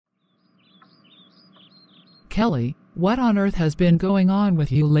Kelly, what on earth has been going on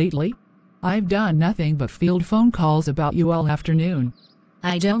with you lately? I've done nothing but field phone calls about you all afternoon.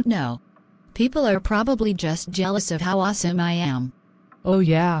 I don't know. People are probably just jealous of how awesome I am. Oh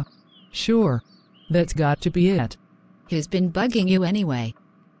yeah. Sure. That's got to be it. Who's been bugging you anyway?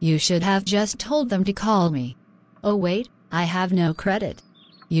 You should have just told them to call me. Oh wait, I have no credit.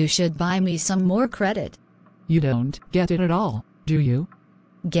 You should buy me some more credit. You don't get it at all, do you?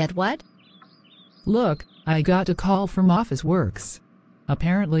 Get what? Look, I got a call from OfficeWorks.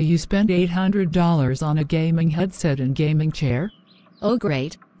 Apparently you spent $800 on a gaming headset and gaming chair. Oh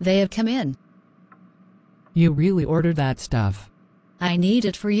great, they have come in. You really ordered that stuff? I need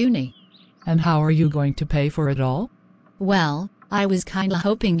it for uni. And how are you going to pay for it all? Well, I was kinda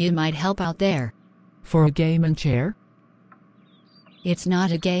hoping you might help out there. For a gaming chair? It's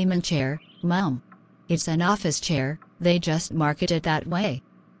not a gaming chair, Mom. It's an office chair, they just market it that way.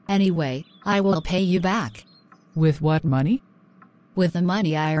 Anyway, I will pay you back. With what money? With the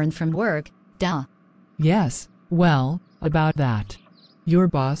money I earned from work, duh. Yes, well, about that. Your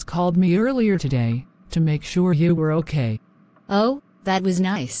boss called me earlier today, to make sure you were okay. Oh, that was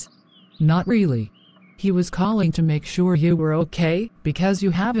nice. Not really. He was calling to make sure you were okay, because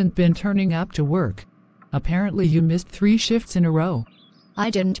you haven't been turning up to work. Apparently you missed 3 shifts in a row.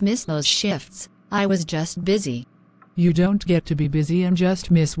 I didn't miss those shifts, I was just busy. You don't get to be busy and just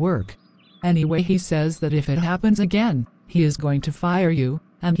miss work. Anyway, he says that if it happens again, he is going to fire you,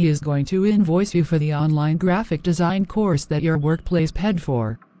 and he is going to invoice you for the online graphic design course that your workplace paid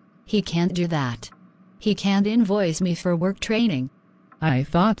for. He can't do that. He can't invoice me for work training. I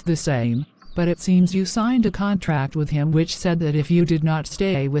thought the same, but it seems you signed a contract with him which said that if you did not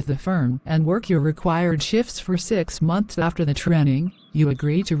stay with the firm and work your required shifts for 6 months after the training, you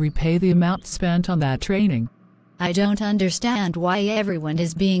agree to repay the amount spent on that training. I don't understand why everyone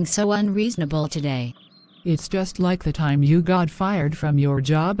is being so unreasonable today. It's just like the time you got fired from your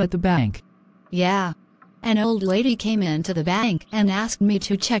job at the bank. Yeah. An old lady came into the bank and asked me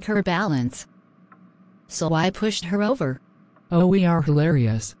to check her balance. So I pushed her over. Oh, we are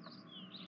hilarious.